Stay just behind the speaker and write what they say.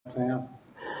Yeah.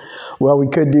 Well, we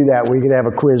could do that. We could have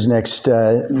a quiz next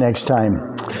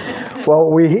time.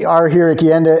 Well, we are here at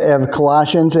the end of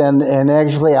Colossians, and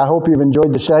actually, I hope you've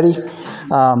enjoyed the study.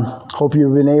 Hope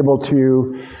you've been able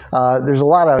to. There's a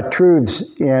lot of truths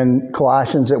in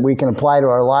Colossians that we can apply to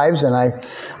our lives, and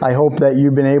I hope that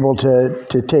you've been able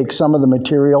to take some of the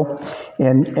material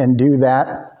and do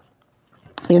that.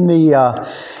 In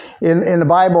the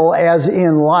Bible, as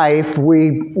in life,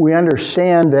 we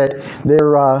understand that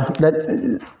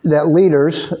that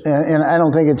leaders, and I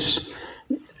don't think it's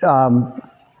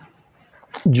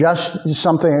just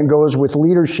something that goes with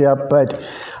leadership, but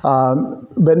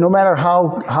no matter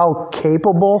how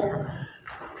capable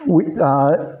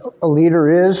a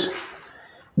leader is,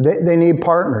 they need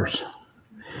partners.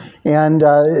 And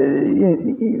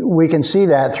we can see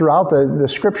that throughout the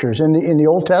scriptures. In the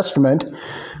Old Testament,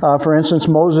 for instance,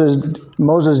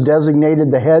 Moses designated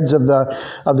the heads of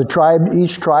the tribe,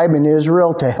 each tribe in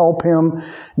Israel, to help him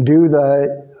do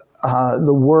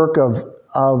the work of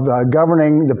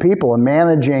governing the people and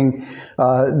managing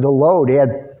the load. He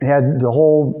had the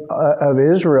whole of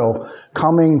Israel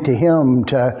coming to him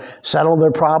to settle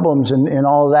their problems and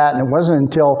all of that. And it wasn't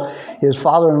until his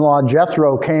father-in-law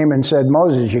Jethro came and said,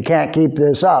 "Moses, you can't keep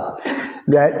this up,"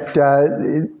 that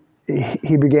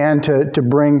he began to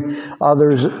bring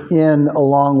others in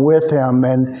along with him.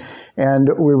 And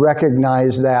we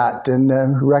recognize that and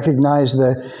recognize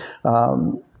the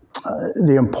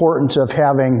importance of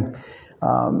having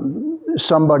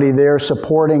somebody there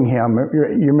supporting him.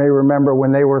 You may remember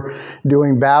when they were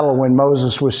doing battle, when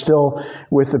Moses was still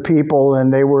with the people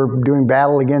and they were doing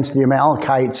battle against the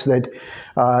Amalekites,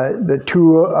 that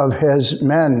two of his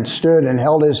men stood and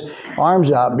held his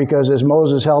arms up, because as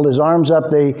Moses held his arms up,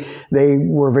 they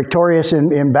were victorious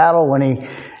in battle. When he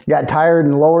got tired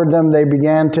and lowered them, they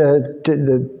began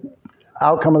the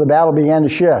outcome of the battle began to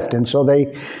shift, and so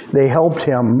they helped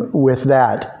him with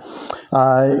that.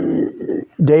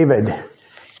 David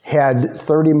had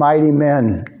 30 mighty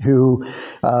men who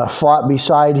fought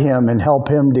beside him and helped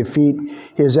him defeat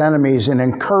his enemies and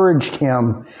encouraged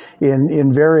him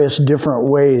in various different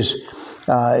ways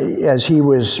as he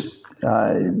was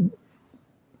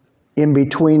in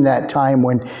between that time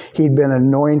when he'd been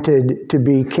anointed to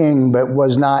be king but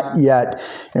was not yet,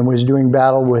 and was doing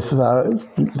battle with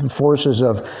the forces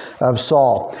of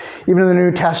Saul. Even in the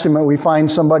New Testament, we find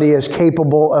somebody as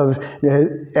capable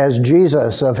as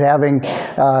Jesus, of having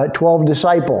 12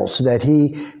 disciples that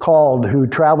he called, who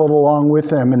traveled along with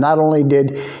him. And not only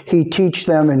did he teach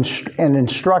them and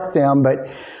instruct them, but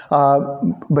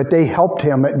they helped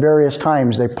him at various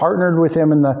times. They partnered with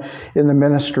him in the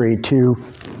ministry to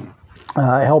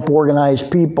help organize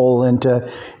people and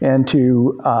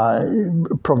to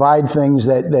provide things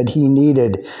that he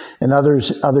needed, and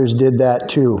others did that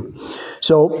too.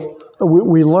 So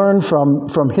we learn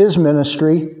from his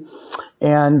ministry,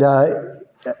 and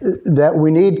that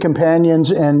we need companions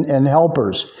and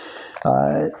helpers.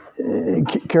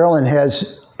 Carolyn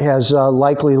has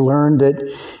likely learned that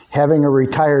having a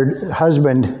retired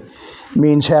husband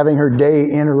means having her day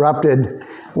interrupted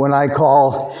when I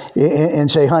call and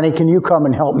say, "Honey, can you come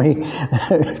and help me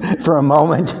for a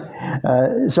moment?"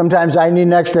 Sometimes I need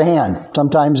an extra hand.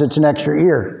 Sometimes it's an extra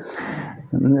ear.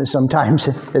 Sometimes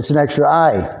it's an extra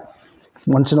eye.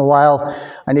 Once in a while,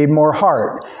 I need more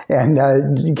heart. And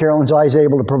Carolyn's always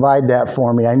able to provide that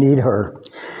for me. I need her.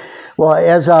 Well,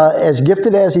 as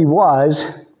gifted as he was,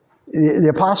 the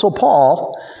Apostle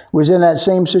Paul was in that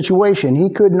same situation. He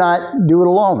could not do it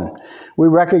alone. We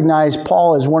recognize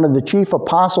Paul as one of the chief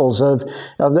apostles of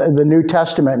the New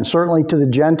Testament, and certainly to the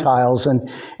Gentiles.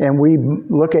 And we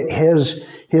look at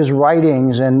his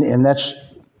writings, and that's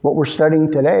what we're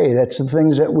studying today. That's the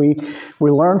things that we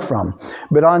learn from.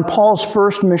 But on Paul's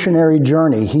first missionary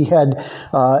journey, he had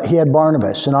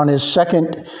Barnabas, and on his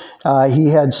second, he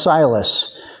had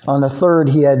Silas. On the third,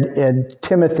 he had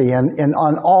Timothy, and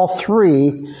on all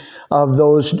three of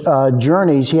those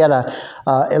journeys, he had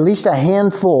at least a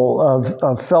handful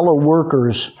of fellow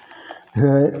workers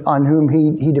on whom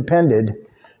he depended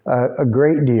a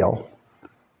great deal.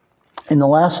 In the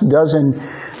last dozen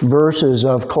verses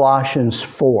of Colossians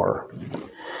 4,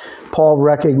 Paul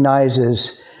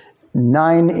recognizes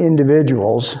 9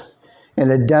 individuals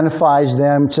and identifies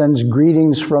them, sends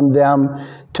greetings from them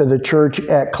to the church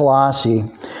at Colossae.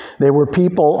 They were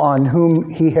people on whom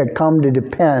he had come to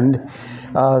depend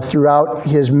throughout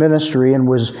his ministry and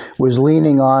was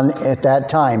leaning on at that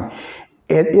time.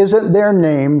 It isn't their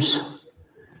names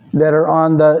that are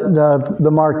on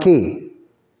the marquee,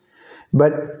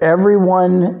 but every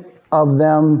one of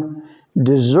them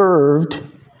deserved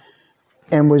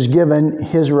and was given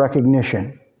his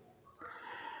recognition.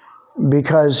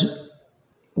 because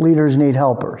leaders need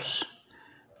helpers.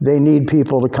 They need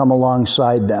people to come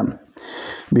alongside them.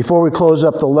 Before we close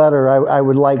up the letter, I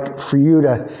would like for you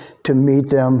to meet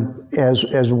them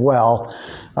as well.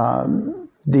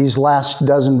 These last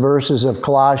dozen verses of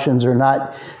Colossians are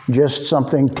not just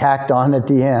something tacked on at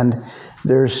the end.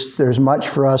 There's much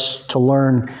for us to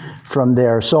learn from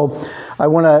there. So I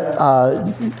want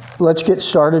to let's get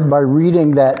started by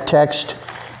reading that text,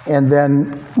 and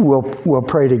then we'll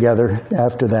pray together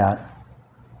after that.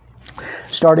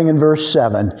 Starting in verse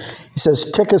 7, he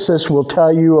says, Tychicus will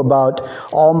tell you about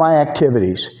all my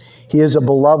activities. He is a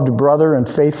beloved brother and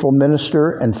faithful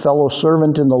minister and fellow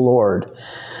servant in the Lord.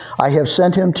 I have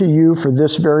sent him to you for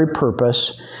this very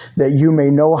purpose, that you may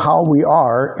know how we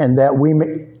are, and that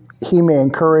he may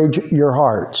encourage your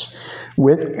hearts.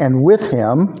 With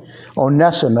him,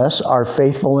 Onesimus, our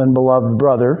faithful and beloved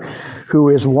brother, who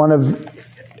is one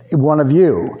of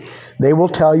you. They will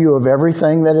tell you of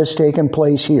everything that has taken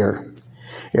place here.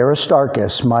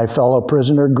 Aristarchus, my fellow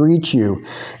prisoner, greets you,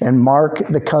 and Mark,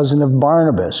 the cousin of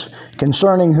Barnabas,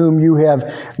 concerning whom you have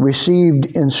received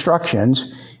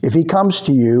instructions. If he comes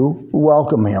to you,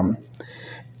 welcome him.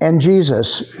 And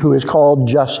Jesus, who is called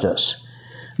Justus.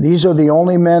 These are the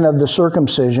only men of the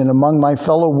circumcision among my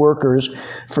fellow workers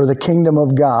for the kingdom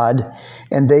of God,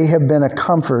 and they have been a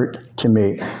comfort to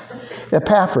me.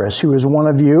 Epaphras, who is one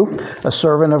of you, a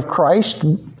servant of Christ,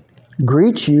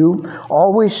 greets you,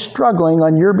 always struggling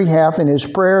on your behalf in his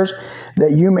prayers,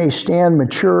 that you may stand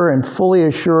mature and fully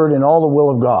assured in all the will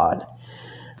of God.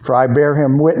 For I bear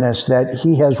him witness that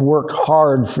he has worked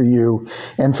hard for you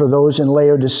and for those in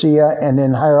Laodicea and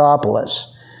in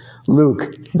Hierapolis.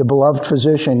 Luke, the beloved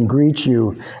physician, greets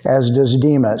you, as does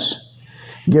Demas.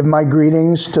 Give my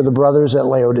greetings to the brothers at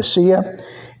Laodicea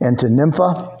and to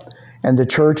Nympha and the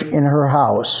church in her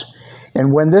house.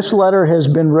 And when this letter has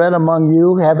been read among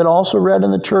you, have it also read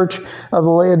in the church of the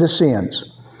Laodiceans.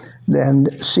 Then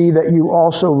see that you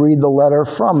also read the letter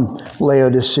from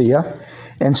Laodicea,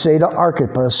 and say to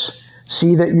Archippus,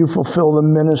 see that you fulfill the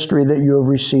ministry that you have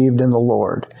received in the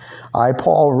Lord. I,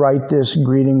 Paul, write this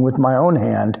greeting with my own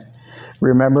hand.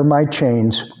 Remember my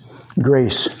chains.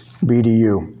 Grace be to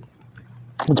you.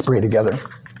 Let's pray together.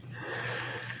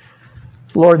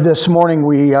 Lord, this morning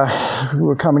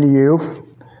we're coming to you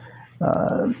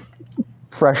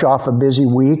fresh off a busy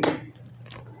week.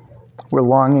 We're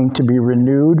longing to be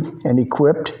renewed and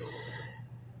equipped,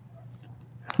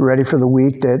 ready for the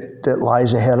week that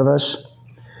lies ahead of us.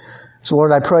 So,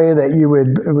 Lord, I pray that you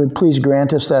would please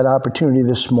grant us that opportunity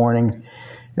this morning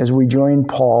as we join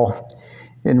Paul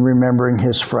in remembering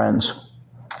his friends.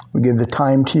 We give the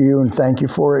time to you and thank you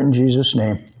for it in Jesus'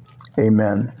 name.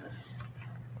 Amen.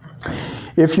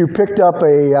 If you picked up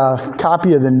a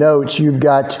copy of the notes, you've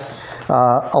got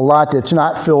a lot that's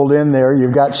not filled in there.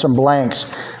 You've got some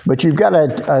blanks, but you've got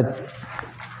a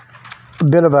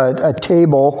bit of a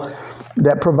table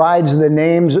that provides the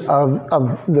names of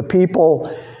the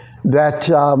people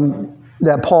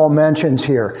that Paul mentions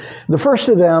here. The first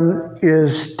of them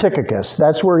is Tychicus.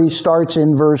 That's where he starts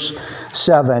in verse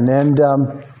 7.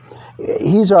 And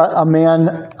he's a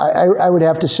man, I would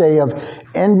have to say, of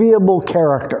enviable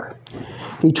character.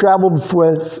 He traveled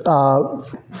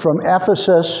from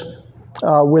Ephesus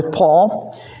with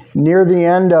Paul near the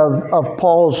end of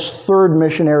Paul's third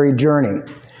missionary journey.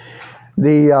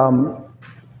 The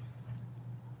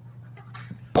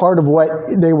part of what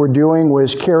they were doing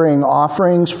was carrying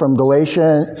offerings from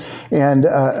Galatia and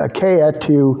Achaia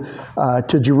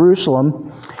to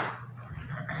Jerusalem.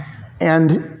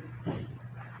 And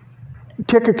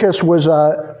Tychicus was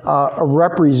a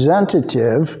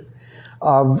representative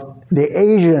of the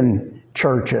Asian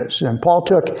churches. And Paul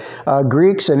took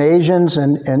Greeks and Asians,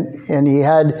 and he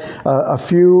had a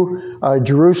few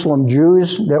Jerusalem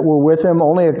Jews that were with him,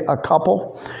 only a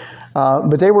couple.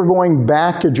 But they were going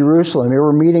back to Jerusalem. They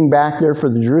were meeting back there for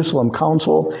the Jerusalem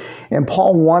Council. And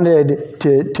Paul wanted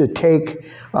to take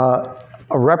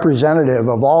a representative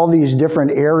of all these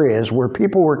different areas where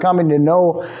people were coming to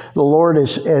know the Lord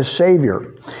as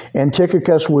Savior. And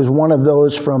Tychicus was one of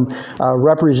those from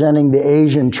representing the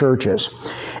Asian churches.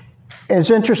 And it's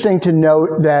interesting to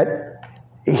note that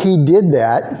he did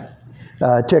that,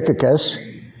 Tychicus,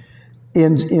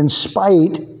 in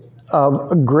spite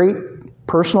of a great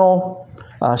personal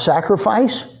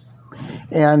sacrifice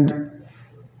and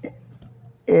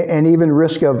even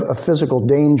risk of physical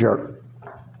danger.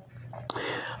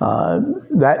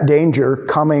 That danger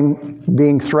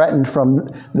being threatened from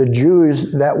the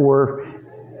Jews that were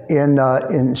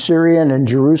in Syria and in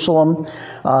Jerusalem.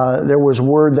 There was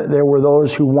word that there were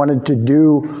those who wanted to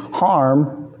do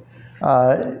harm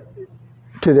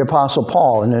to the Apostle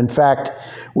Paul. And in fact,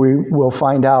 we will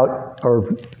find out, or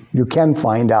you can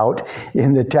find out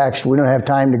in the text. We don't have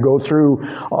time to go through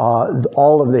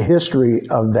all of the history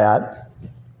of that.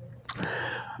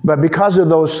 But because of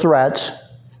those threats,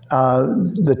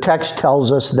 the text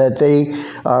tells us that they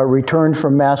returned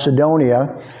from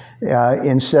Macedonia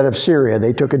instead of Syria.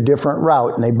 They took a different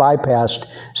route, and they bypassed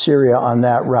Syria on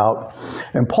that route.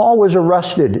 And Paul was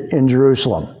arrested in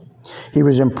Jerusalem. He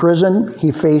was in prison.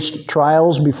 He faced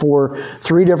trials before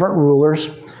 3 different rulers,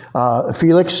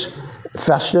 Felix,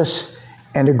 Festus,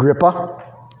 and Agrippa.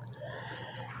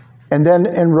 And then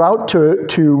en route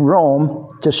to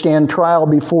Rome to stand trial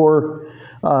before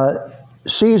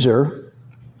Caesar,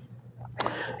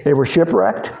 they were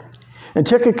shipwrecked. And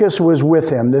Tychicus was with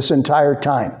him this entire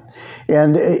time.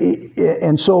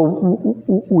 And so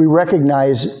we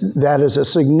recognize that as a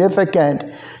significant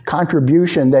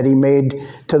contribution that he made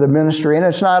to the ministry, and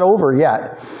it's not over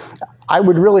yet. I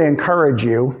would really encourage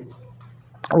you,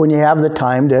 when you have the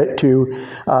time, to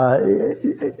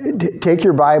take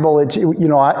your Bible. It's,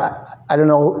 I don't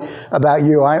know about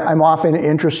you. I'm often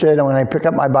interested, and when I pick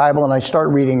up my Bible and I start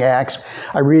reading Acts,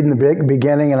 I read in the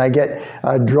beginning, and I get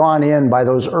drawn in by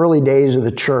those early days of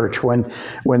the church when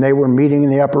they were meeting in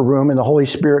the upper room, and the Holy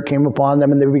Spirit came upon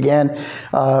them, and they began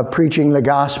preaching the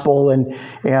gospel, and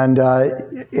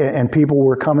people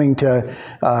were coming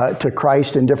to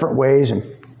Christ in different ways. And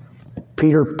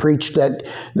Peter preached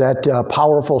that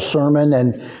powerful sermon,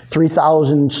 and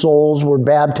 3,000 souls were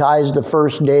baptized the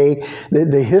first day.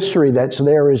 The history that's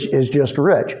there is just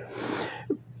rich.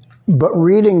 But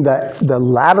reading the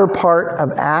latter part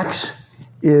of Acts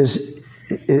is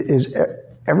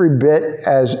every bit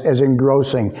as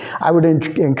engrossing. I would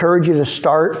encourage you to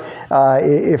start,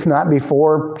 if not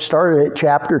before, start at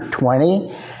chapter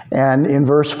 20. And in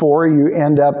verse 4, you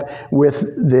end up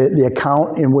with the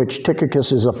account in which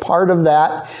Tychicus is a part of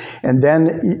that. And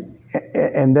then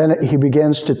he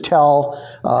begins to tell,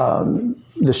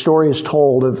 the story is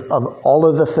told of all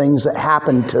of the things that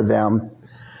happened to them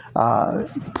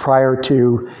prior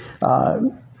to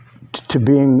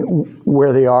being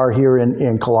where they are here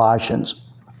in Colossians.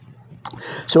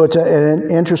 So it's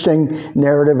an interesting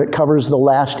narrative. It covers the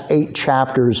last 8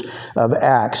 chapters of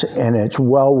Acts, and it's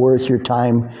well worth your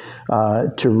time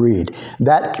to read.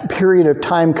 That period of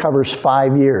time covers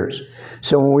 5 years.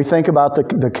 So when we think about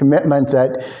the commitment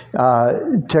that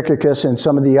Tychicus and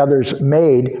some of the others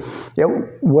made, it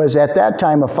was at that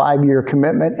time a 5-year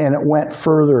commitment, and it went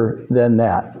further than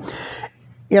that.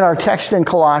 In our text in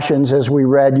Colossians, as we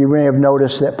read, you may have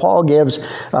noticed that Paul gives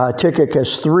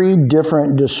Tychicus 3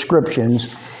 different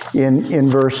descriptions in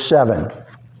verse 7.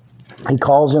 He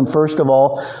calls him, first of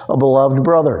all, a beloved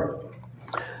brother.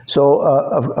 So,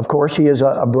 of course, he is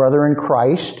a brother in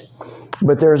Christ,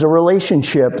 but there's a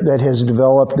relationship that has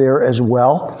developed there as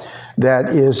well that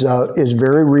is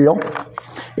very real,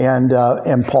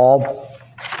 and Paul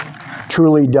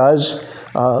truly does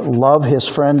love his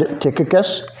friend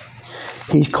Tychicus.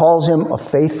 He calls him a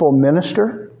faithful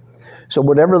minister. So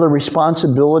whatever the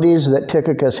responsibilities that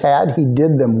Tychicus had, he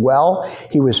did them well.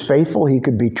 He was faithful. He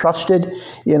could be trusted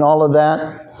in all of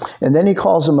that. And then he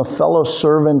calls him a fellow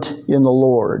servant in the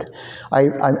Lord.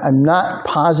 I'm not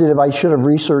positive. I should have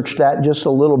researched that just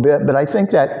a little bit, but I think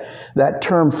that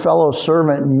term fellow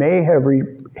servant may have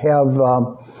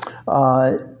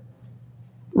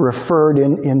referred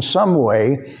in some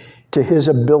way to his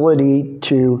ability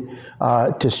to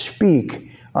speak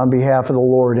on behalf of the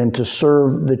Lord and to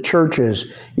serve the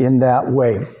churches in that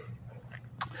way.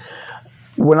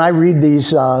 When I read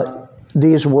these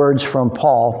words from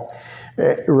Paul,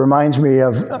 it reminds me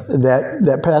of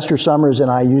that Pastor Summers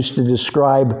and I used to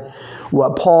describe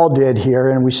what Paul did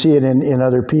here, and we see it in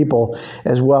other people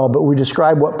as well, but we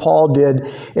describe what Paul did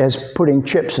as putting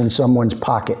chips in someone's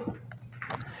pocket.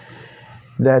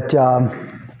 That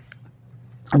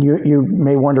and you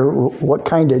may wonder, what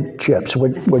kind of chips?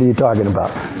 What are you talking about?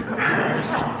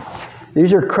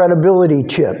 These are credibility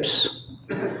chips.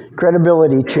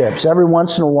 Credibility chips. Every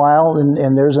once in a while,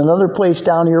 and there's another place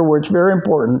down here where it's very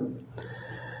important.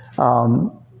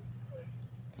 Paul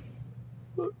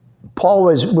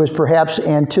was perhaps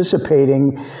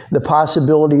anticipating the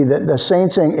possibility that the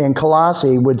saints in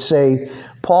Colossae would say,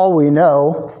 Paul, we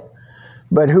know,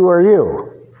 but who are you?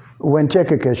 When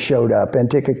Tychicus showed up, and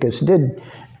Tychicus did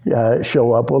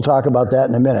show up. We'll talk about that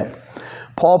in a minute.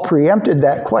 Paul preempted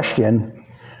that question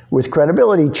with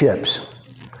credibility chips.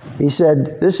 He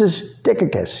said, this is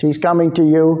Tychicus. He's coming to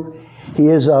you. He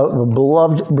is a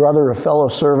beloved brother, a fellow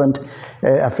servant,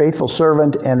 a faithful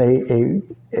servant, and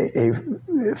a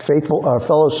faithful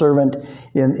fellow servant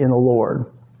in the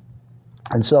Lord.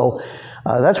 And so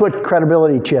That's what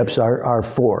credibility chips are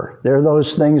for. They're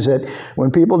those things that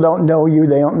when people don't know you,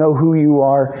 they don't know who you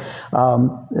are,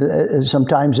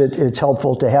 sometimes it's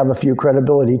helpful to have a few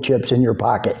credibility chips in your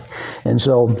pocket. And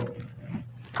so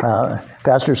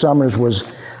Pastor Summers was,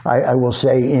 I will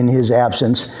say in his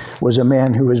absence, was a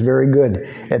man who was very good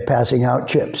at passing out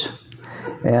chips.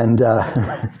 And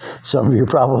some of you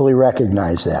probably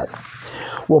recognize that.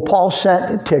 Well, Paul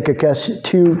sent Tychicus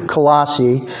to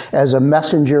Colossae as a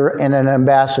messenger and an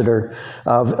ambassador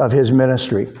of his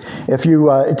ministry. If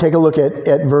you take a look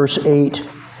at verse 8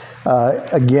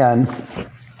 again,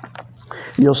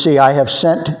 you'll see, I have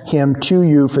sent him to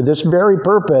you for this very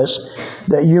purpose,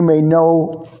 that you may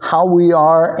know how we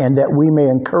are and that we may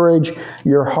encourage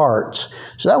your hearts.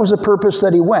 So that was the purpose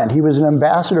that he went. He was an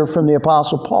ambassador from the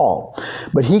Apostle Paul.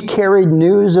 But he carried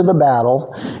news of the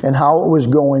battle and how it was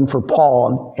going for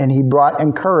Paul, and he brought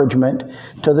encouragement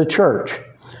to the church,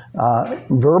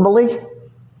 verbally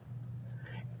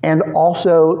and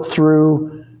also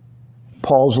through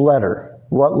Paul's letter.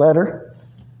 What letter?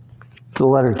 The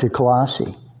letter to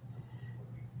Colossae.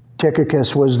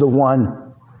 Tychicus was the one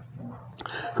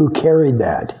who carried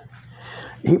that.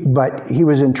 But he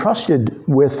was entrusted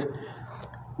with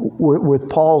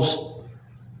Paul's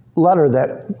letter,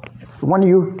 that one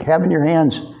you have in your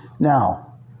hands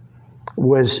now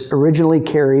was originally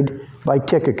carried by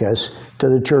Tychicus to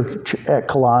the church at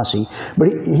Colossae.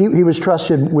 But he was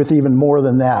trusted with even more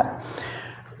than that.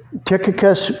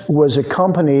 Tychicus was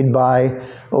accompanied by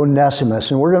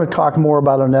Onesimus, and we're going to talk more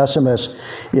about Onesimus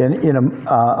in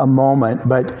a moment,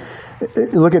 but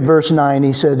look at verse 9.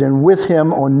 He said, and with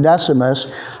him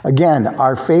Onesimus, again,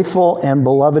 our faithful and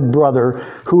beloved brother,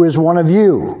 who is one of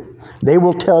you. They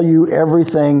will tell you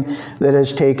everything that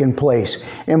has taken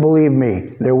place. And believe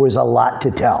me, there was a lot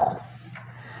to tell.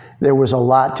 There was a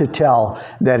lot to tell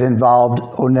that involved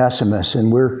Onesimus,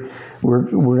 and we're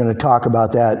going to talk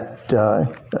about that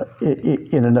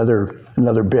in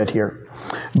another bit here.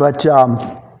 But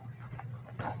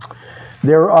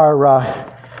there are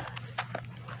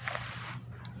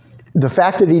the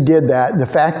fact that he did that, the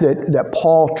fact that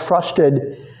Paul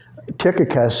trusted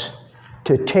Tychicus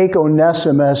to take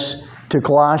Onesimus to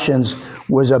Colossians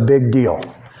was a big deal.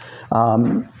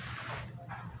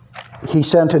 He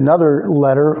sent another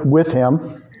letter with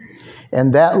him,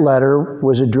 and that letter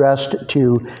was addressed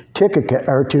to Tychicus,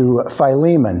 or to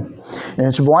Philemon. And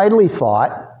it's widely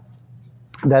thought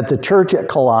that the church at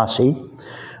Colossae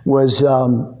was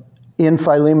in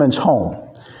Philemon's home,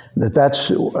 that's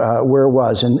where it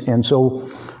was. And so,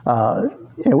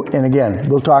 and again,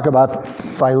 we'll talk about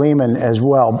Philemon as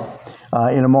well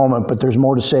in a moment, but there's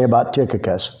more to say about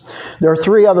Tychicus. There are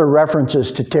three other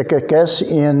references to Tychicus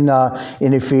in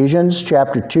Ephesians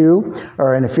chapter 2,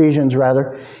 or in Ephesians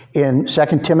rather, in 2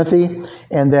 Timothy,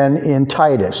 and then in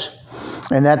Titus.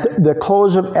 And at the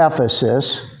close of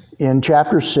Ephesus, in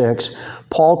chapter 6,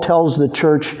 Paul tells the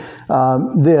church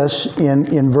this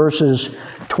in verses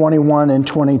 21 and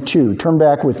 22. Turn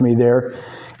back with me there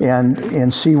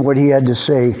and see what he had to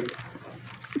say.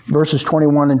 Verses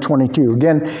 21 and 22.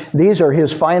 Again, these are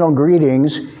his final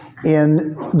greetings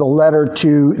in the letter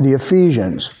to the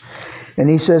Ephesians. And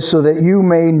he says, so that you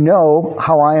may know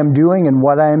how I am doing and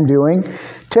what I am doing,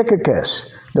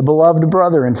 Tychicus, the beloved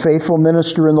brother and faithful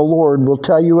minister in the Lord, will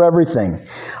tell you everything.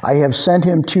 I have sent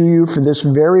him to you for this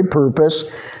very purpose,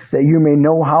 that you may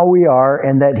know how we are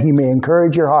and that he may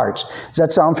encourage your hearts. Does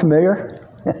that sound familiar?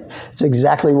 It's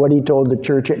exactly what he told the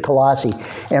church at Colossae.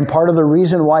 And part of the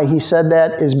reason why he said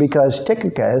that is because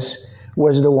Tychicus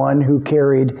was the one who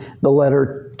carried the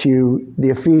letter to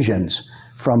the Ephesians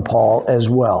from Paul as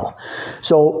well.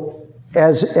 So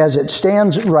as it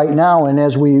stands right now, and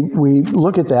as we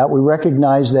look at that, we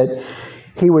recognize that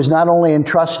he was not only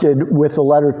entrusted with the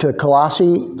letter to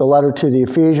Colossae, the letter to the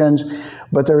Ephesians,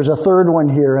 but there's a third one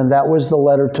here, and that was the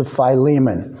letter to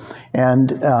Philemon.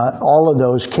 And all of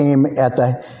those came at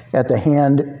the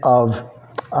hand of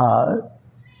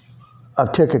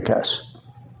Tychicus.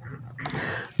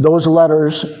 Those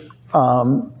letters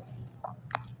are,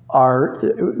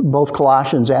 both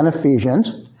Colossians and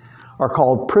Ephesians, are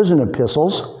called prison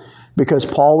epistles because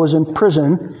Paul was in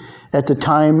prison at the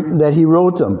time that he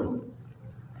wrote them.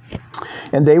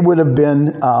 And they would have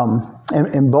been,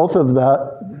 and both of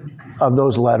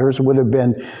those letters would have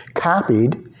been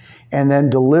copied and then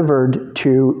delivered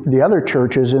to the other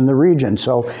churches in the region.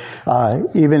 So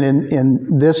even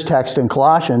in this text in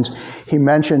Colossians, he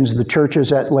mentions the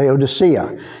churches at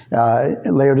Laodicea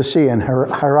and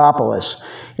Hierapolis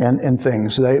and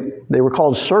things. They were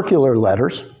called circular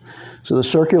letters. So the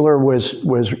circular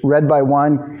was read by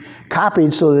one,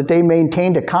 copied so that they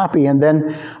maintained a copy, and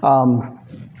then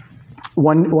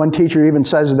One teacher even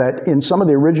says that in some of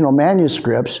the original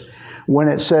manuscripts, when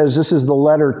it says this is the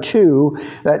letter to,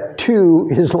 that to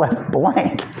is left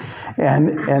blank,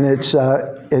 and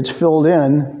it's filled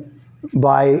in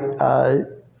by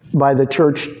the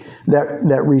church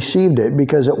that received it,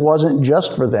 because it wasn't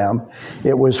just for them,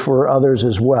 it was for others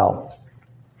as well.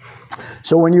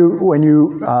 So when you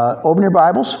open your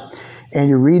Bibles and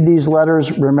you read these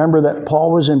letters, remember that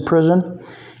Paul was in prison,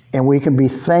 and we can be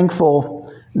thankful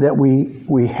that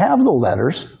we have the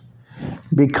letters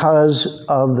because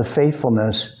of the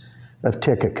faithfulness of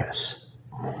Tychicus.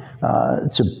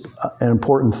 It's an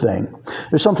important thing.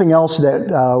 There's something else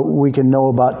that we can know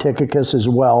about Tychicus as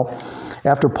well.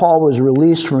 After Paul was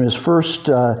released from his first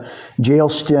jail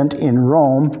stint in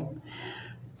Rome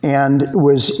and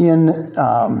was in,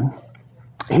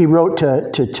 he wrote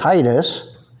to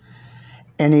Titus,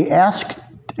 and he asked,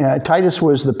 Titus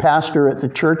was the pastor at the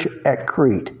church at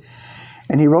Crete.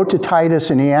 And he wrote to Titus,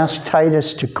 and he asked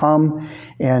Titus to come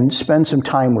and spend some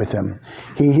time with him.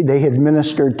 They had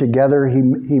ministered together. He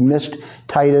missed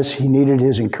Titus. He needed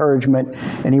his encouragement,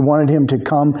 and he wanted him to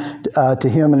come to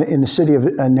him in the city of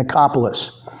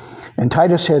Nicopolis. And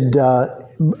Titus had, but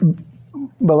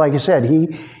like I said,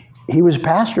 he was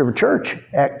pastor of a church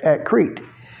at Crete.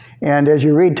 And as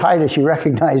you read Titus, you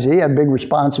recognize he had big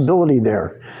responsibility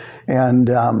there. And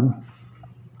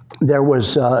there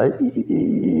was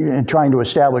trying to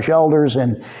establish elders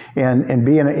and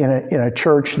be in a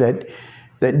church that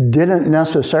didn't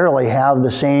necessarily have the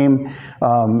same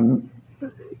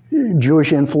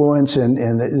Jewish influence and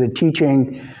the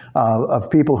teaching of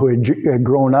people who had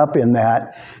grown up in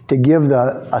that, to give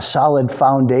a solid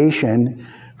foundation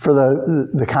for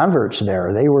the converts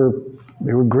there. They were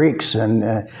Greeks and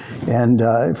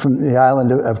from the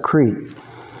island of Crete.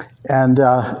 And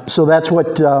so that's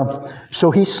what,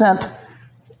 so he sent,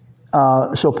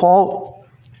 so Paul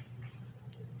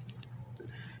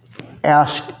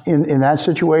asked in that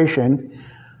situation,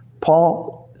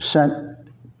 Paul sent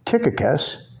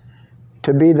Tychicus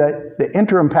to be the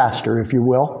interim pastor, if you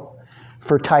will,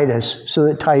 for Titus, so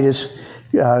that Titus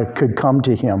could come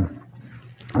to him.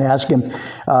 I asked him,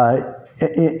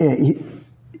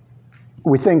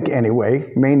 we think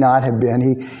anyway, may not have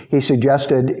been. He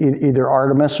suggested either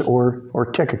Artemis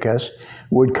or Tychicus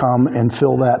would come and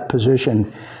fill that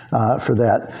position for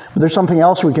that. But there's something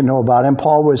else we can know about him.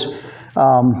 Paul was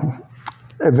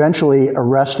eventually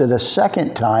arrested a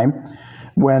second time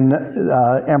when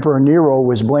Emperor Nero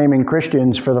was blaming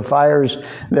Christians for the fires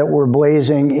that were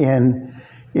blazing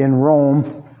in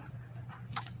Rome.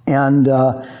 And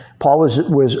Paul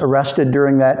was arrested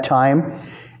during that time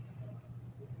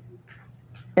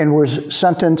and was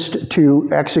sentenced to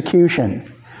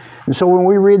execution. And so when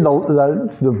we read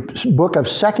the book of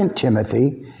 2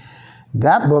 Timothy,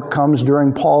 that book comes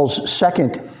during Paul's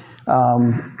second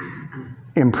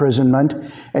imprisonment,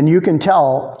 and you can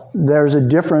tell there's a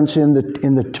difference in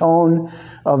the tone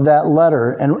of that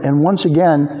letter. And once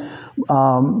again,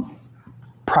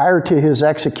 prior to his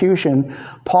execution,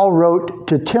 Paul wrote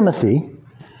to Timothy,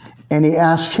 and he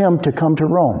asked him to come to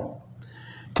Rome.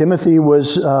 Timothy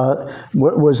was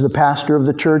the pastor of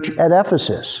the church at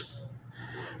Ephesus.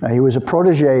 He was a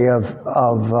protege of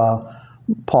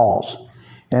Paul's,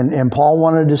 and Paul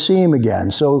wanted to see him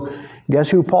again. So guess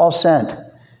who Paul sent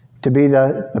to be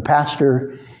the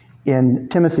pastor in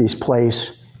Timothy's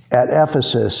place at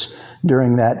Ephesus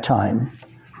during that time?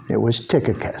 It was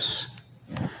Tychicus.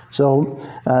 So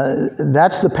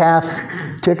that's the path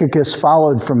Tychicus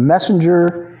followed from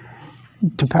messenger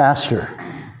to pastor.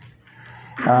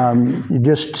 You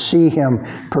just see him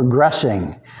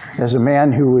progressing as a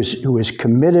man who was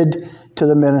committed to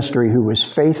the ministry, who was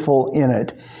faithful in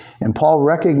it. And Paul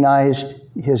recognized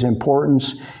his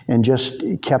importance and just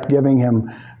kept giving him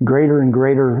greater and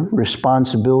greater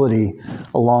responsibility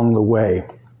along the way.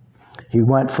 He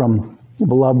went from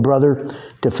beloved brother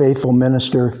to faithful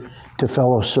minister to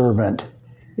fellow servant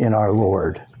in our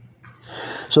Lord.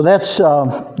 So that's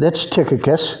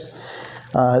Tychicus.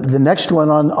 The next one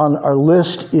on our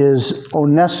list is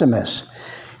Onesimus.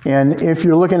 And if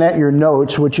you're looking at your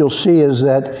notes, what you'll see is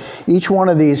that each one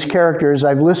of these characters,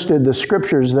 I've listed the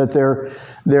scriptures that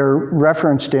they're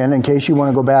referenced in case you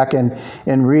want to go back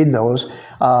and read those,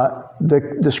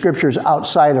 the scriptures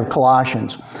outside of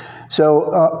Colossians.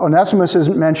 So Onesimus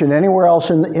isn't mentioned anywhere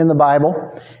else in the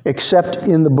Bible except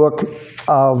in the book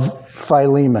of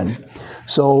Philemon.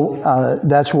 So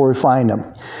that's where we find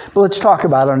him. But let's talk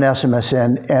about Onesimus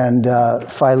and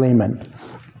Philemon.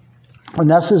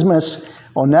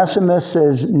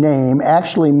 Onesimus's name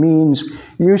actually means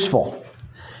useful.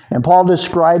 And Paul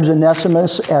describes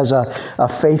Onesimus as a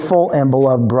faithful and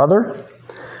beloved brother,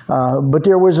 But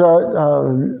there was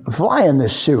a fly in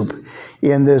this soup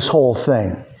in this whole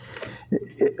thing.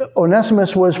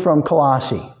 Onesimus was from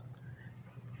Colossae.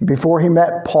 Before he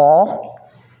met Paul,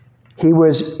 he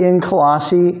was in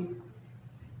Colossae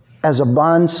as a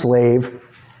bond slave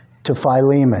to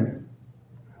Philemon,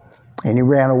 and he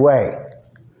ran away.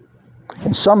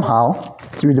 And somehow,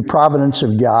 through the providence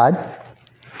of God,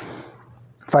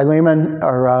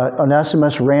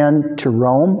 Onesimus ran to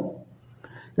Rome,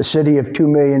 the city of 2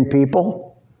 million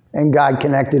people, and God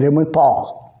connected him with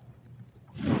Paul.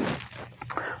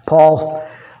 Paul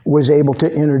was able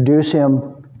to introduce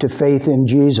him to faith in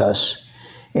Jesus,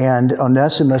 and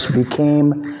Onesimus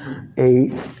became a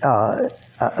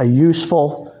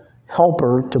useful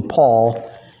helper to Paul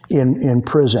in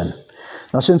prison.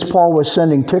 Now, since Paul was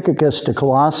sending Tychicus to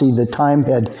Colossae, the time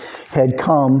had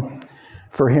come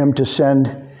for him to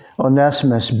send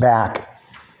Onesimus back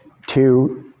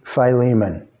to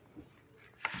Philemon.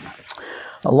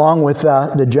 Along with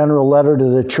the general letter to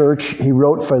the church, he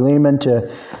wrote Philemon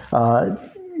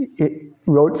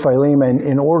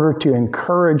in order to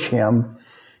encourage him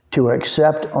to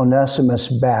accept Onesimus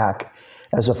back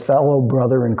as a fellow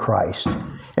brother in Christ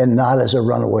and not as a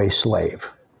runaway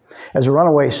slave. As a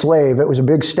runaway slave, it was a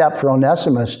big step for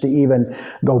Onesimus to even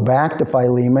go back to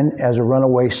Philemon as a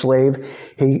runaway slave.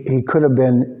 He could have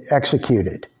been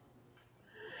executed.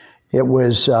 It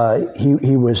was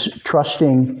he was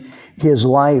trusting his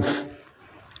life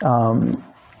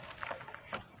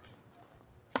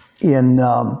in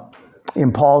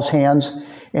Paul's hands,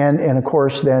 and of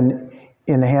course then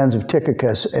in the hands of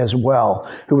Tychicus as well,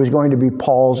 who was going to be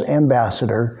Paul's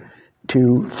ambassador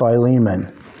to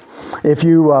Philemon. If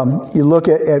you look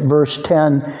at verse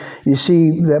 10, you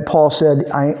see that Paul said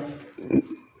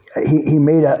he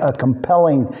made a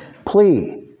compelling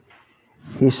plea.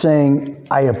 He's saying,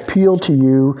 I appeal to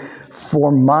you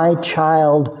for my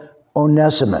child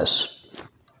Onesimus,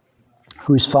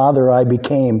 whose father I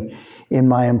became in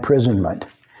my imprisonment.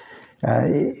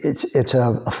 It's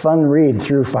a fun read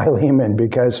through Philemon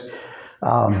because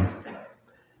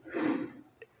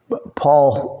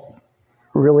Paul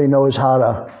really knows how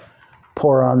to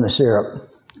pour on the syrup.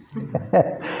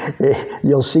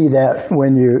 You'll see that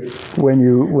when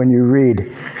you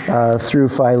read through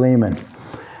Philemon.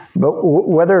 But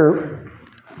whether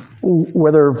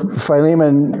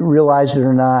Philemon realized it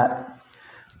or not,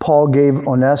 Paul gave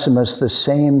Onesimus the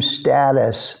same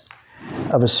status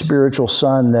of a spiritual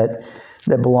son that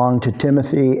belonged to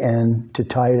Timothy and to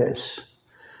Titus.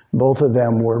 Both of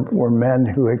them were men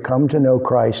who had come to know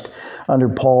Christ under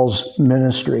Paul's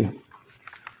ministry.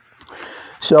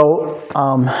 So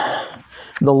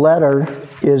the letter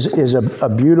is a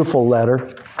beautiful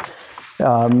letter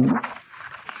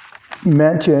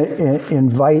meant to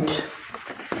invite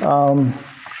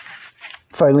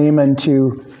Philemon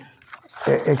to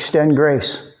extend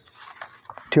grace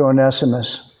to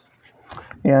Onesimus.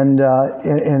 And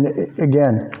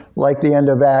again, like the end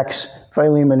of Acts,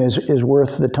 Philemon is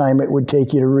worth the time it would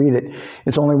take you to read it.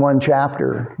 It's only one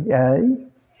chapter,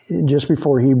 just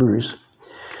before Hebrews.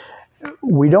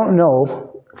 We don't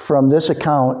know from this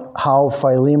account how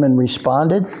Philemon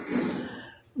responded,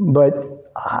 but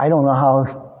I don't know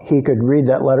how he could read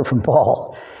that letter from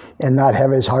Paul and not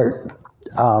have his heart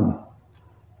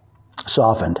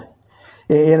softened.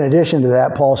 In addition to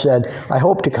that, Paul said, I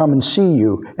hope to come and see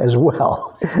you as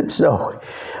well. So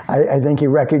I think he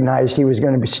recognized he was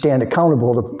going to stand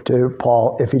accountable to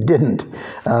Paul if he didn't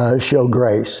show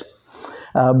grace.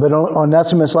 But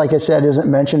Onesimus, like I said,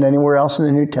 isn't mentioned anywhere else in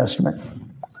the New Testament.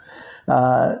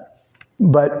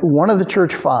 But one of the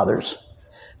church fathers,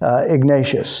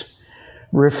 Ignatius,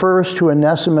 refers to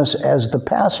Onesimus as the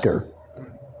pastor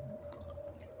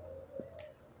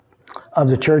of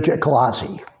the church at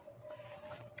Colossae.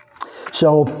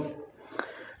 So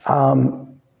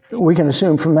we can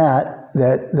assume from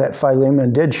that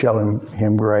Philemon did show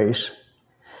him grace.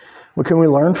 What can we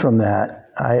learn from that?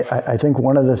 I think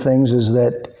one of the things is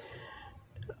that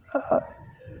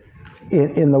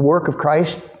in the work of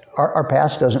Christ, our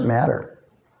past doesn't matter.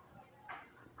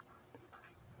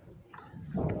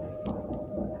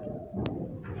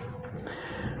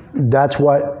 That's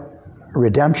what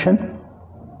redemption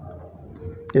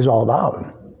is all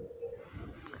about.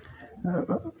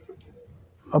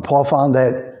 Paul found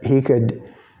that he could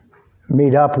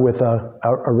meet up with a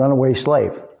runaway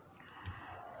slave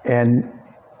and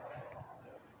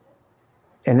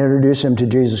introduce him to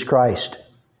Jesus Christ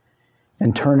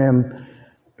and turn him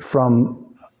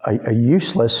from a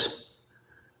useless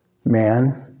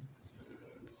man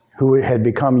who had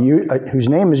become, whose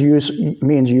name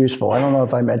means useful. I don't know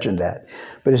if I mentioned that,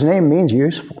 but his name means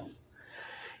useful.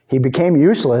 he became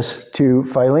useless to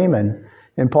Philemon.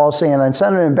 And Paul's saying, I'm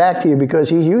sending him back to you because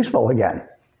he's useful again.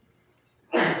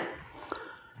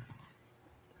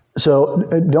 So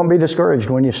don't be discouraged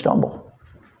when you stumble.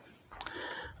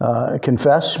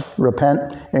 Confess,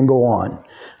 repent, and go on.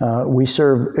 We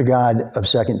serve a God of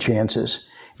second chances,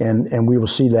 and we will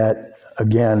see that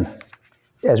again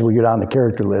as we go down the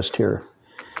character list here.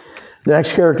 The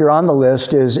next character on the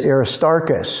list is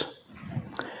Aristarchus.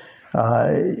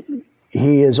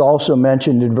 He is also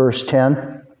mentioned in verse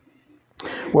 10,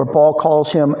 where Paul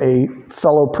calls him a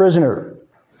fellow prisoner.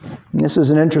 And this is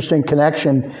an interesting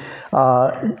connection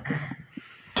to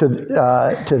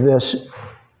this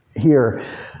here.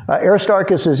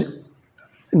 Aristarchus'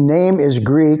 name is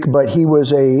Greek, but he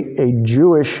was a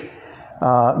Jewish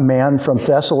man from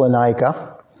Thessalonica.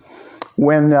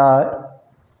 When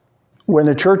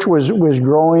the church was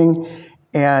growing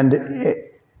and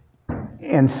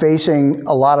facing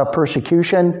a lot of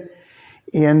persecution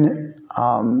in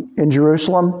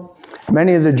Jerusalem,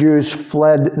 many of the Jews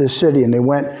fled the city and they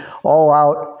went all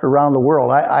out around the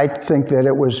world. I think that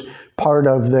it was part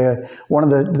of one of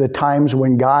the times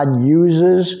when God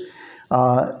uses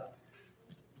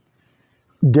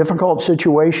difficult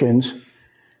situations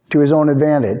to his own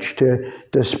advantage,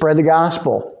 to spread the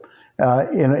gospel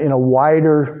in a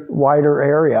wider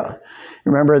area.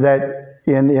 Remember that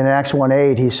in Acts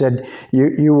 1:8, he said,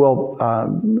 you will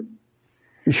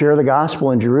share the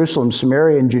gospel in Jerusalem,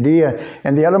 Samaria, and Judea,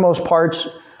 and the uttermost parts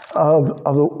of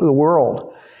the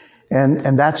world.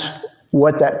 And that's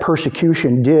what that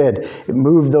persecution did. It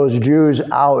moved those Jews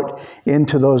out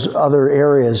into those other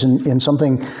areas in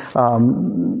something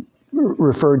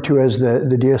referred to as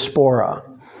the diaspora.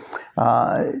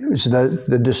 It was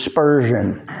the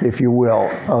dispersion, if you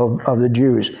will, of the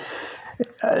Jews.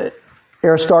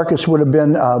 Aristarchus would have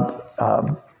been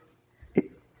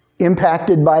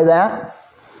impacted by that,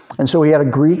 and so he had a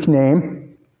Greek name.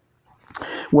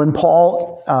 When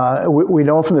Paul, we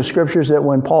know from the scriptures that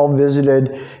when Paul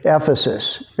visited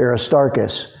Ephesus,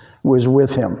 Aristarchus was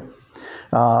with him.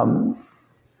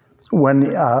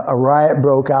 When a riot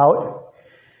broke out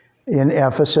in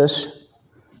Ephesus,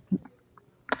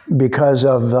 because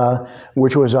of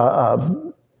which was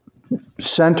a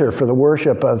center for the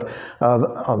worship of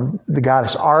the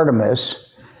goddess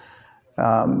Artemis,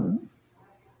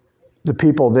 the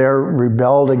people there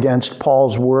rebelled against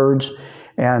Paul's words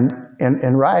and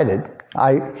rioted.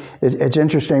 It's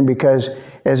interesting because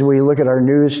as we look at our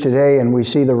news today and we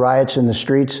see the riots in the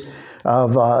streets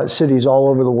of cities all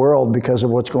over the world because of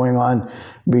what's going on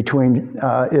between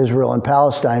Israel and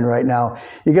Palestine right now,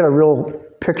 you get a real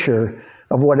picture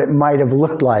of what it might have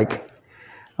looked like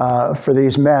for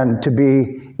these men to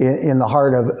be in the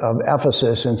heart of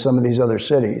Ephesus and some of these other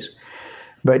cities.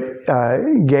 But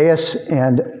Gaius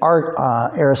and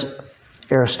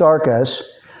Aristarchus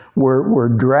were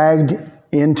dragged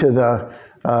into the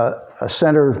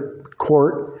center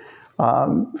court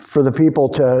for the people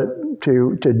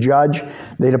to judge.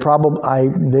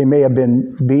 They may have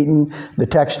been beaten. The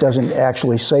text doesn't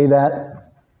actually say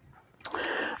that,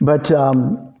 but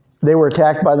they were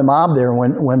attacked by the mob there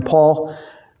when Paul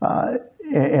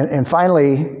and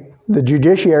finally the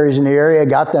judiciaries in the area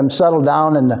got them settled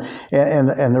down and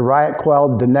the riot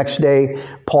quelled. The next day,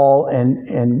 Paul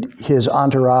and his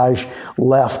entourage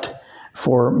left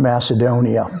for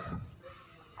Macedonia.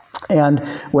 And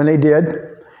when they did,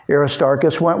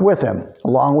 Aristarchus went with him,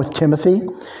 along with Timothy,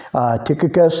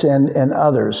 Tychicus, and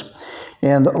others.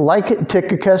 And like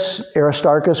Tychicus,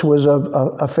 Aristarchus was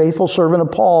a faithful servant of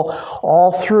Paul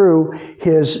all through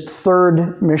his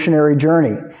third missionary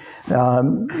journey.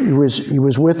 He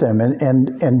was with him,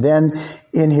 and then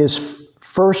in his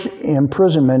first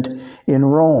imprisonment in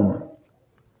Rome,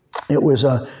 it was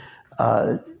a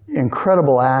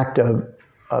incredible act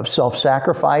of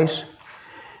self-sacrifice.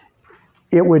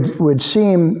 It would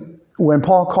seem when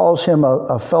Paul calls him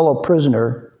a fellow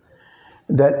prisoner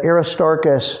that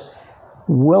Aristarchus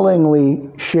willingly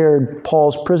shared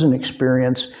Paul's prison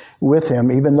experience with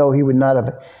him, even though he would not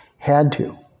have had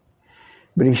to.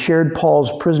 But he shared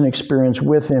Paul's prison experience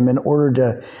with him in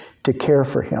order to care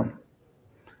for him.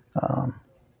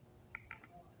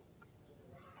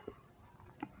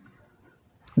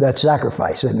 That's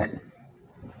sacrifice, isn't it?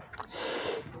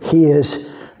 He is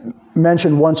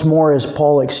mentioned once more as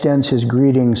Paul extends his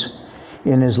greetings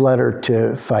in his letter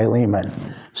to Philemon.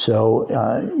 So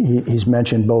he's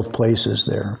mentioned both places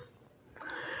there.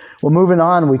 Well, moving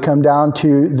on, we come down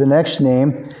to the next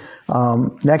name.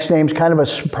 Next name's kind of a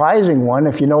surprising one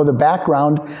if you know the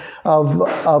background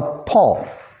of Paul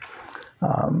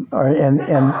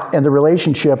and the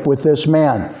relationship with this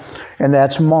man, and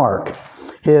that's Mark.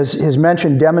 His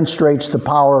mention demonstrates the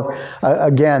power,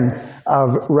 again,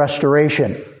 of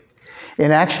restoration.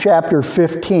 In Acts chapter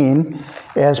 15,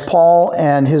 as Paul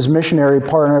and his missionary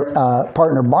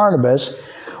partner Barnabas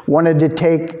wanted to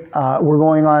were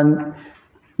going on,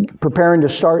 preparing to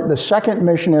start the second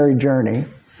missionary journey,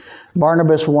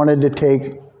 Barnabas wanted to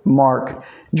take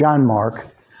John Mark,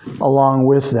 along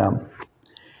with them.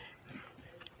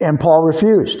 And Paul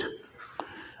refused.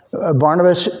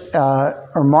 Barnabas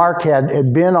or Mark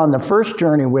had been on the first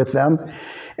journey with them,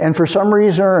 and for some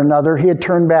reason or another, he had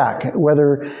turned back,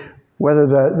 whether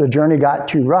the journey got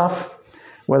too rough,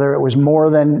 whether it was more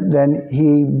than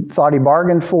he thought he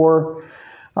bargained for,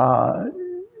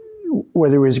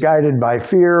 whether he was guided by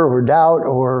fear or doubt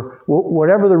or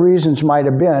whatever the reasons might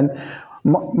have been.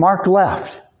 Mark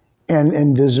left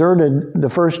and deserted the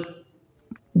first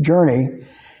journey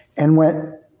and went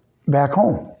back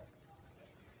home.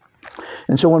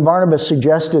 And so when Barnabas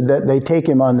suggested that they take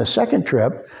him on the second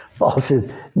trip, Paul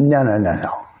said, no,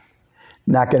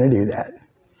 not going to do that.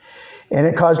 And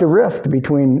it caused a rift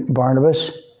between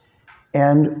Barnabas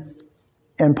and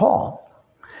Paul,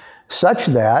 such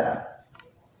that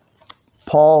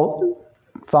Paul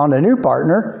found a new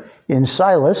partner in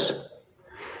Silas,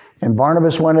 and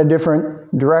Barnabas went a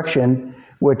different direction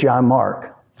with John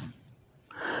Mark.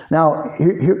 Now,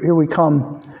 here we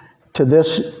come to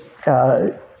this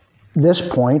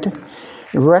point.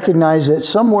 You recognize that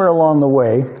somewhere along the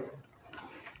way,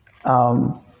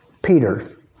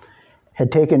 Peter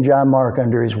had taken John Mark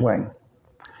under his wing.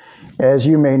 As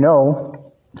you may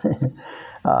know,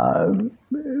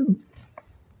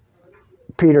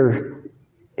 Peter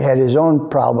had his own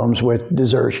problems with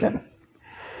desertion.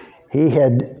 He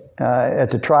had, at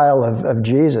the trial of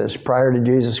Jesus, prior to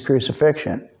Jesus'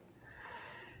 crucifixion,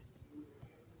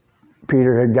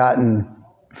 Peter had gotten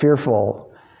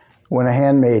fearful when a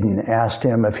handmaiden asked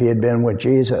him if he had been with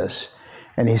Jesus,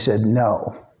 and he said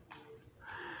no.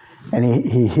 And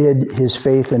he hid his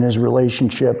faith in his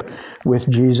relationship with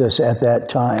Jesus at that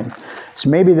time. So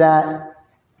maybe that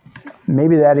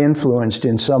influenced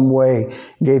in some way,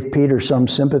 gave Peter some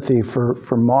sympathy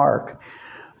for Mark.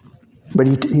 But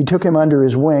he took him under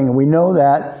his wing. And we know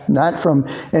that not from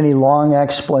any long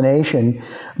explanation,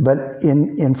 but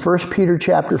in 1 Peter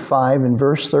chapter 5 and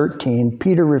verse 13,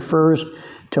 Peter refers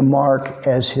to Mark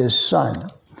as his son.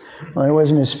 Well, he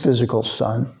wasn't his physical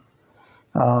son.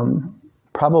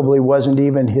 Probably wasn't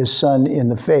even his son in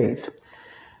the faith.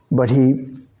 But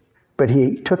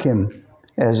he took him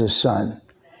as a son.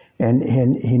 And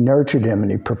he nurtured him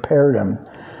and he prepared him.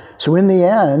 So in the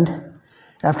end,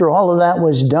 after all of that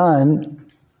was done,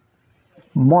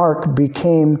 Mark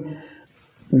became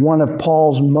one of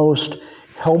Paul's most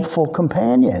helpful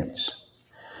companions.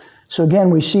 So again,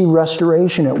 we see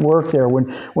restoration at work there.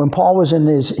 When Paul was in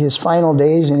his final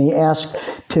days and he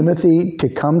asked Timothy to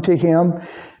come to him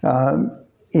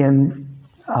in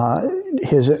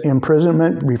his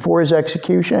imprisonment before his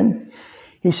execution,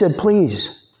 he said,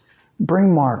 please,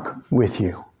 bring Mark with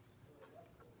you.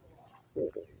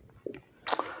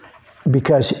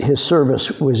 Because his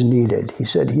service was needed. He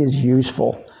said, he is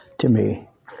useful to me.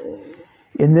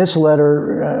 In this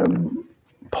letter,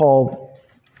 Paul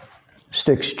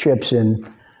sticks chips in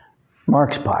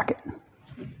Mark's pocket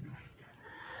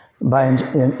by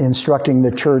instructing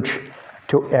the church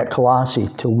at Colossae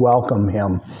to welcome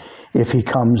him if he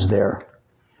comes there.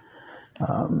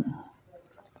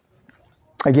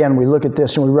 Again, we look at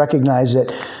this and we recognize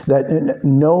that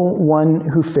no one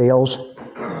who fails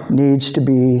needs to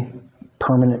be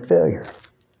permanent failure.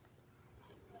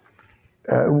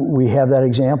 We have that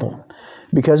example.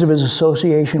 Because of his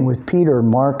association with Peter,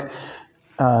 Mark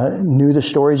knew the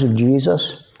stories of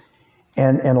Jesus,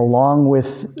 and along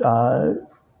with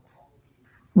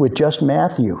just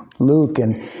Matthew, Luke,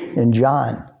 and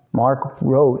John, Mark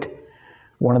wrote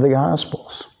one of the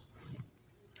Gospels.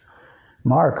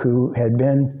 Mark, who had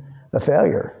been a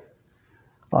failure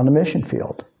on the mission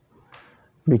field,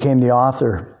 became the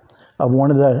author of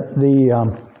one of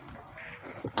the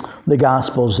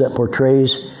Gospels that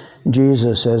portrays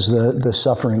Jesus as the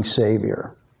suffering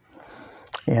Savior.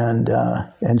 And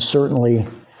certainly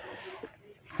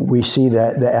we see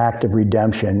that the act of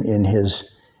redemption in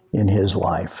his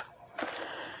life.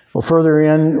 Well, further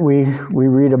in, we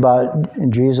read about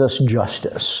Jesus'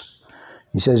 justice.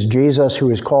 He says, Jesus who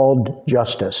is called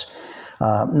justice.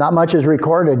 Not much is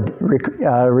recorded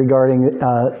regarding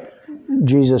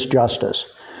Jesus'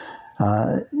 justice.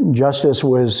 Justice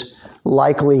was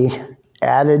likely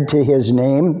added to his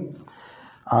name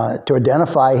to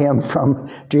identify him from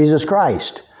Jesus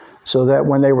Christ, so that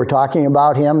when they were talking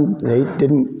about him, they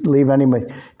didn't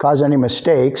cause any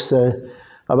mistakes. The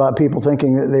about people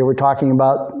thinking that they were talking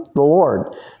about the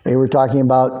Lord. They were talking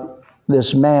about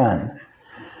this man.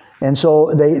 And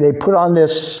so they put on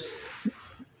this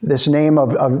name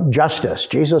of Justus,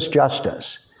 Jesus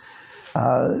Justus.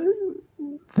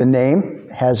 The name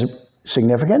has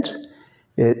significance.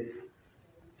 It,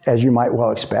 as you might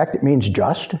well expect, it means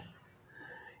just.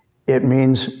 It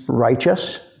means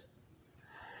righteous.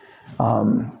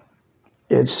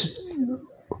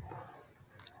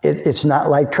 It's not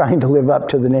like trying to live up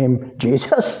to the name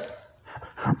Jesus,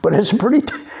 but it's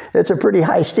a pretty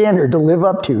high standard to live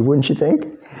up to, wouldn't you think?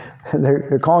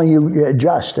 They're calling you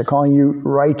just. They're calling you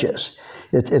righteous.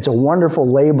 It's a wonderful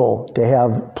label to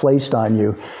have placed on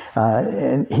you.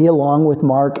 And he, along with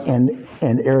Mark and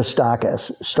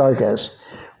Aristarchus,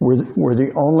 were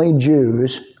the only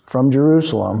Jews from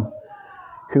Jerusalem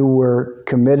who were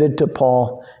committed to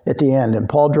Paul at the end. And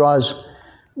Paul draws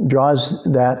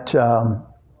that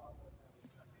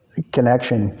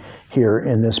connection here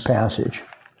in this passage.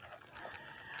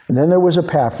 And then there was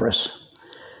Epaphras.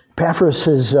 Epaphras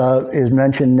is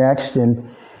mentioned next in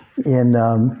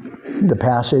the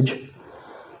passage.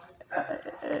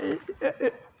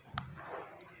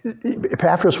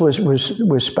 Epaphras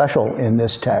was special in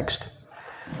this text.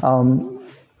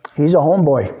 He's a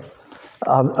homeboy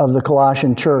of the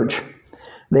Colossian church.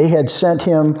 They had sent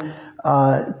him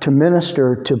to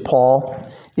minister to Paul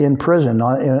in prison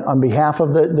on behalf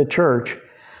of the church.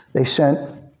 They sent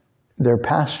their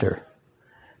pastor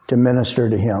to minister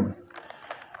to him.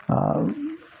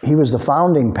 He was the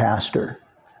founding pastor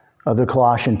of the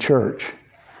Colossian church.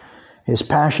 His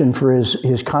passion for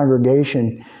his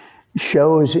congregation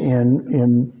shows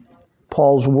in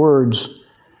Paul's words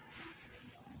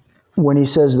when he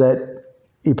says that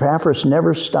Epaphras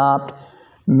never stopped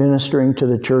ministering to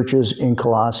the churches in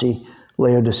Colossae,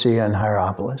 Laodicea, and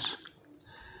Hierapolis.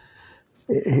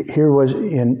 Here was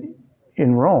in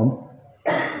Rome,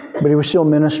 but he was still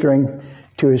ministering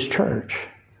to his church.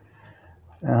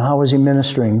 How was he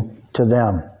ministering to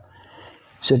them?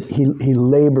 He said he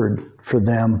labored for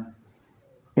them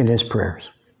in his prayers.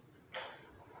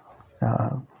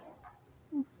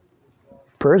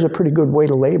 Prayer is a pretty good way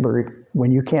to labor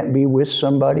when you can't be with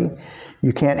somebody.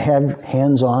 You can't have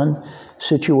hands-on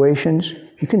situations.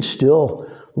 You can still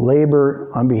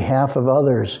labor on behalf of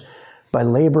others by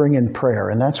laboring in prayer.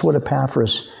 And that's what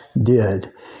Epaphras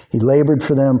did. He labored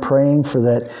for them, praying for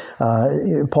that.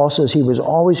 Paul says he was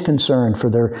always concerned for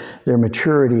their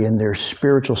maturity and their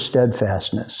spiritual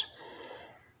steadfastness.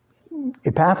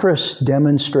 Epaphras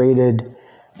demonstrated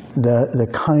the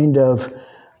kind of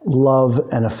love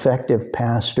an effective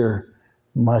pastor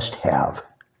must have.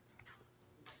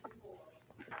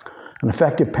 An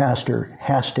effective pastor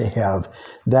has to have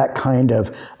that kind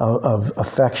of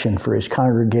affection for his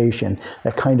congregation,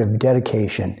 that kind of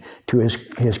dedication to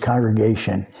his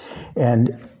congregation.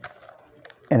 And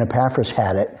Epaphras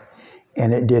had it,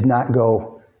 and it did not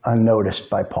go unnoticed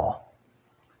by Paul.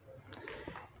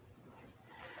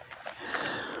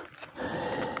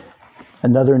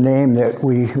 Another name that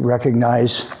we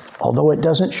recognize, although it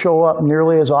doesn't show up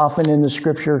nearly as often in the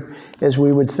scripture as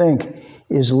we would think,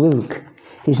 is Luke.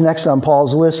 He's next on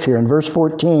Paul's list here. In verse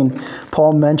 14,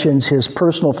 Paul mentions his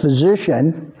personal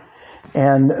physician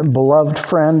and beloved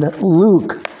friend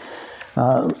Luke.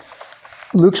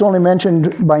 Luke's only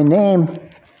mentioned by name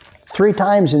 3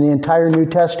 times in the entire New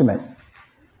Testament.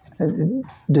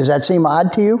 Does that seem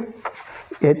odd to you?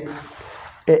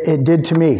 It did to me.